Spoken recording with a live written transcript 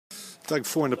Doug,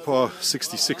 4 under par,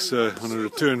 66 on a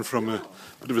return from a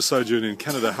bit of a sojourn in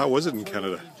Canada. How was it in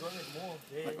Canada?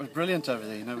 It was brilliant over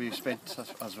there. You know,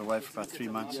 I was away for about 3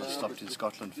 months. I stopped in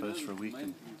Scotland first for a week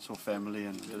and saw family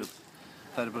and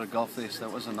played a bit of golf there. So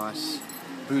that was a nice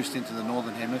boost into the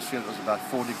northern hemisphere. It was about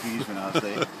 4 degrees when I was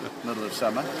there, middle of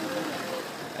summer.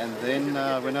 And then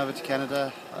went over to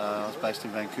Canada. I was based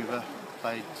in Vancouver.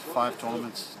 Played 5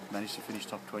 tournaments. Managed to finish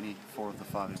top 24 of the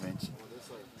 5 events.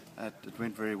 It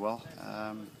went very well.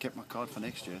 Kept my card for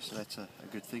next year, so that's a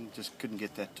good thing. Just couldn't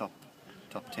get that top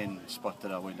 10 spot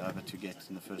that I went over to get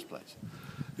in the first place.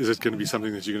 Is it going to be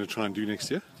something that you're going to try and do next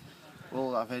year?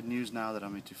 Well, I've had news now that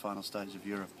I'm into final stage of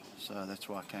Europe, so that's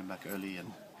why I came back early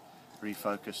and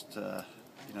refocused.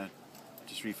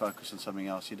 Just refocus on something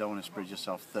else. You don't want to spread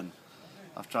yourself thin.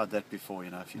 I've tried that before.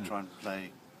 If you try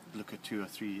and look at 2 or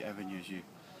 3 avenues, you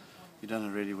don't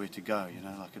know really where to go.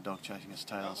 Like a dog chasing its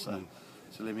tail.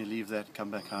 So let me leave that, come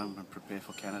back home and prepare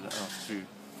for Canada,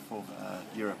 for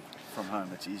Europe from home.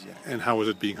 It's easier. And how was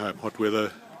it being home? Hot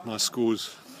weather, nice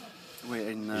scores? We're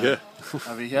in over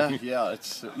here. Yeah,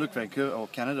 Vancouver or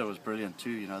Canada was brilliant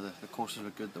too. The courses were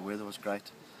good, the weather was great.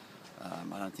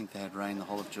 I don't think they had rain the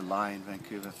whole of July in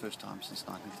Vancouver, first time since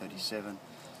 1937.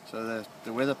 So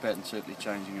the weather pattern's certainly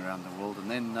changing around the world. And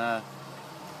then the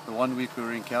 1 week we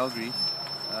were in Calgary,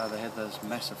 they had those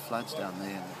massive floods down there.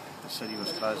 And the city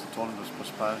was closed, the tournament was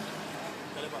postponed.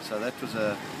 So that was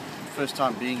the first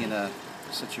time being in a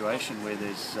situation where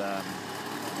there's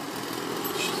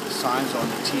signs on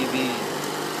the TV,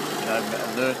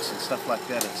 alerts and stuff like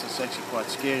that. It's actually quite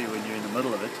scary when you're in the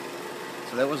middle of it.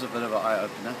 So that was a bit of an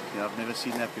eye-opener. I've never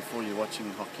seen that before. You're watching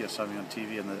hockey or something on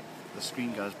TV and the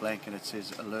screen goes blank and it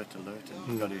says alert, alert, and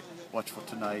you've got to watch for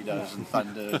tornadoes and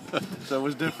thunder. So it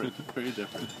was different, very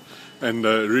different. And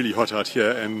really hot out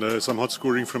here, and some hot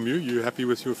scoring from you. You happy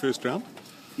with your first round?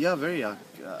 Yeah, very.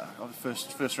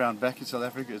 First round back in South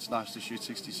Africa, it's nice to shoot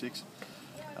 66.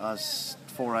 I was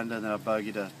 4 under and then I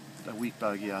bogeyed a weak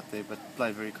bogey out there, but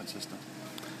played very consistent.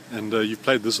 And you've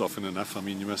played this often enough. I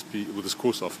mean, you must be, with this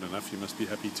course often enough, you must be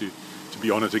happy to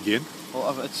be on it again.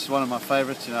 Well, it's one of my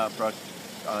favourites. I broke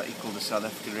equalled the South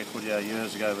African record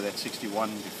years ago with that 61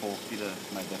 before Peter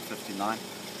made that 59.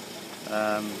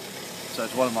 So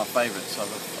it's one of my favourites.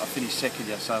 I finished second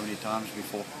here so many times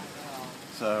before.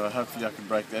 So hopefully I can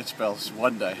break that spell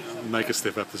one day. Make a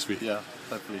step up this week. Yeah,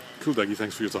 hopefully. Cool, Dougie.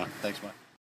 Thanks for your time. Thanks, mate.